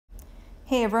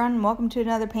Hey everyone, welcome to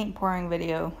another paint pouring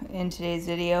video. In today's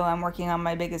video I'm working on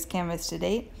my biggest canvas to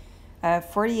date,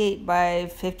 48 by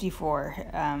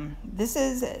 54. This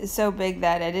is so big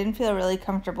that I didn't feel really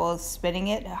comfortable spinning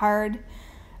it hard.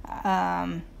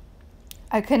 I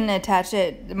couldn't attach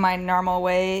it my normal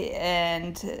way,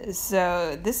 and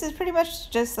so this is pretty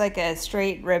much just like a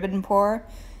straight ribbon pour,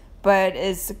 but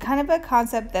it's kind of a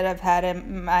concept that I've had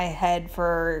in my head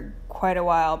for quite a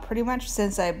while, pretty much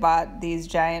since I bought these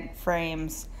giant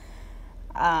frames.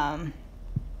 Yeah,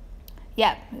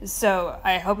 so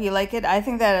I hope you like it. I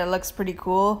think that it looks pretty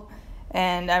cool,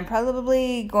 and I'm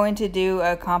probably going to do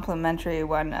a complimentary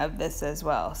one of this as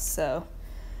well. So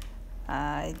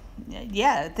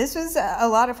yeah, this was a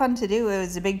lot of fun to do. It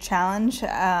was a big challenge.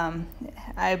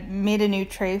 I made a new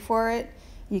tray for it.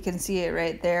 You can see it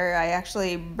right there. I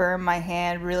actually burned my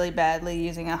hand really badly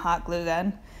using a hot glue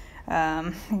gun.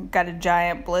 Got a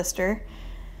giant blister.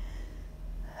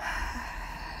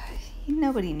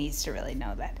 Nobody needs to really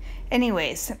know that.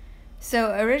 Anyways,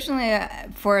 so originally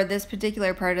for this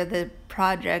particular part of the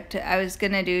project, I was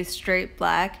gonna do straight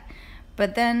black,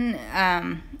 but then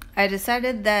I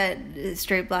decided that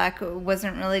straight black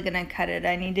wasn't really gonna cut it.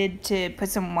 I needed to put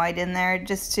some white in there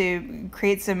just to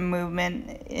create some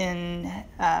movement in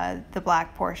the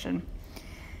black portion.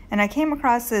 And I came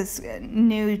across this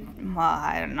new, well,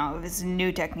 I don't know if it's a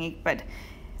new technique, but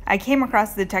I came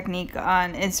across the technique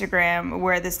on Instagram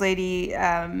where this lady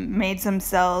made some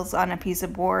cells on a piece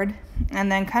of board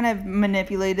and then kind of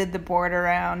manipulated the board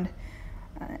around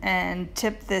and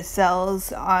tipped the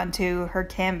cells onto her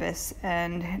canvas,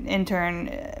 and in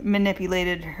turn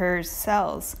manipulated her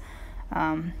cells.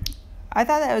 I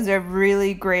thought that was a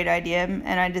really great idea,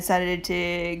 and I decided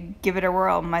to give it a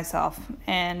whirl myself,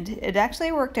 and it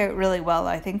actually worked out really well.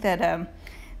 I think that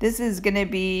this is going to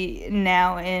be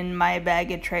now in my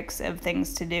bag of tricks of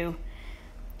things to do.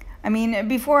 I mean,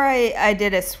 before I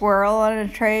did a swirl on a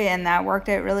tray, and that worked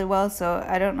out really well, so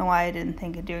I don't know why I didn't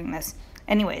think of doing this.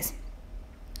 Anyways,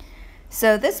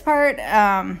 so this part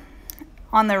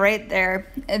on the right there,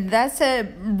 that's a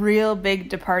real big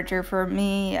departure for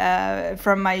me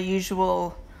from my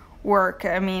usual work.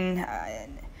 I mean,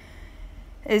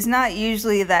 it's not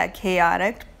usually that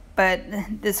chaotic, but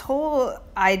this whole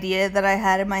idea that I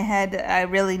had in my head, I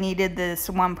really needed this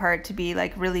one part to be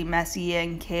like really messy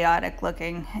and chaotic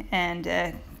looking, and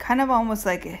kind of almost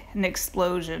like an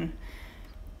explosion.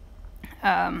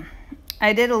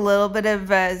 I did a little bit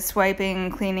of swiping,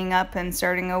 cleaning up, and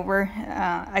starting over.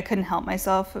 I couldn't help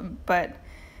myself, but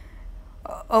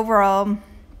overall,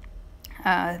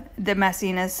 the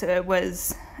messiness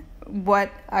was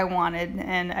what I wanted,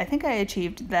 and I think I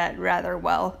achieved that rather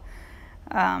well.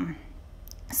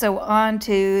 So on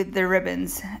to the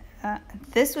ribbons.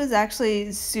 This was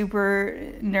actually super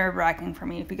nerve-wracking for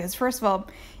me because, first of all,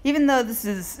 even though this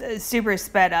is super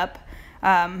sped up,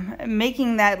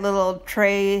 making that little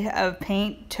tray of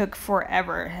paint took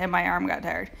forever and my arm got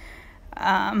tired.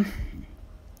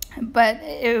 But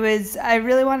I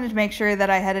really wanted to make sure that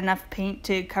I had enough paint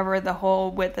to cover the whole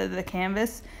width of the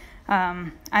canvas.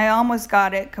 I almost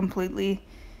got it completely.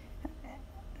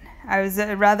 I was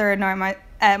rather annoyed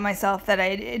at myself that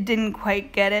I didn't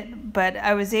quite get it, but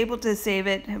I was able to save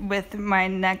it with my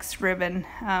next ribbon.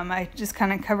 I just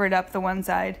kind of covered up the one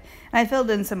side, and I filled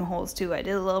in some holes too. I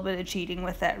did a little bit of cheating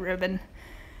with that ribbon.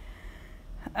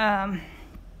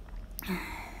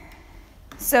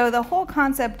 So the whole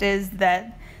concept is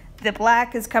that the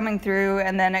black is coming through,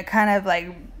 and then it kind of like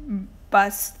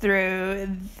busts through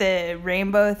the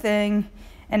rainbow thing,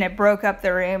 and it broke up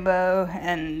the rainbow,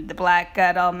 and the black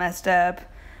got all messed up.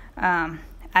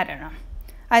 I don't know.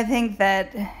 I think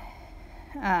that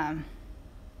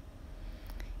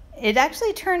it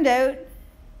actually turned out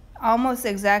almost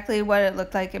exactly what it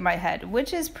looked like in my head,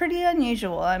 which is pretty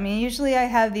unusual. I mean, usually I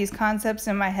have these concepts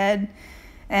in my head,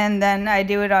 and then I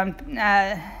do it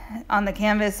on the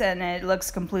canvas, and it looks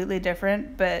completely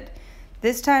different. But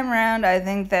this time around, I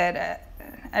think that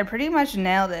I pretty much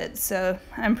nailed it, so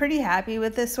I'm pretty happy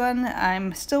with this one.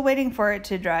 I'm still waiting for it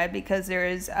to dry because there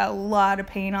is a lot of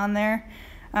paint on there.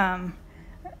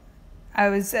 I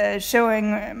was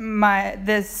showing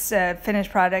this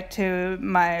finished product to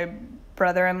my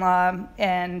brother-in-law,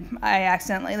 and I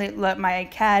accidentally let my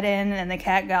cat in, and the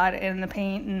cat got in the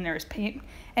paint, and there's paint.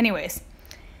 Anyways,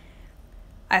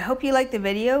 I hope you liked the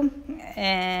video,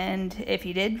 and if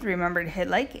you did, remember to hit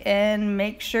like and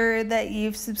make sure that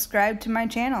you've subscribed to my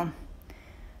channel.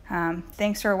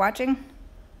 Thanks for watching.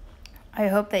 I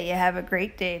hope that you have a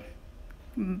great day.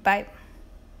 Bye.